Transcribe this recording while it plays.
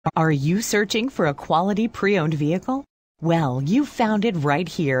Are you searching for a quality pre-owned vehicle? Well, you found it right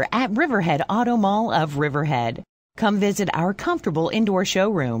here at Riverhead Automall of Riverhead. Come visit our comfortable indoor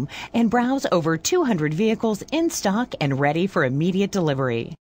showroom and browse over 200 vehicles in stock and ready for immediate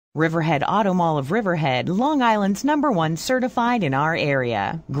delivery. Riverhead Automall of Riverhead, Long Island's #1 certified in our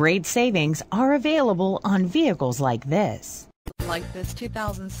area. Great savings are available on vehicles like this. Like this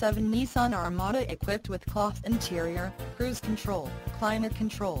 2007 Nissan Armada equipped with cloth interior, cruise control, climate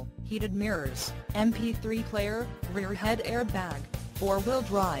control, heated mirrors, MP3 player, rear head airbag, 4-wheel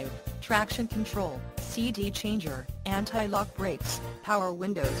drive, traction control, CD changer, anti-lock brakes, power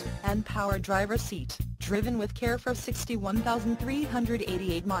windows, and power driver seat. Driven with care for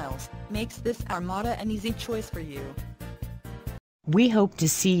 61,388 miles, makes this Armada an easy choice for you. We hope to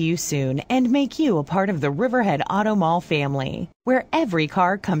see you soon and make you a part of the Riverhead Automall family, where every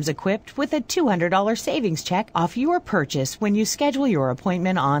car comes equipped with a $200 savings check off your purchase when you schedule your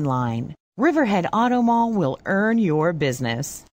appointment online. Riverhead Automall will earn your business.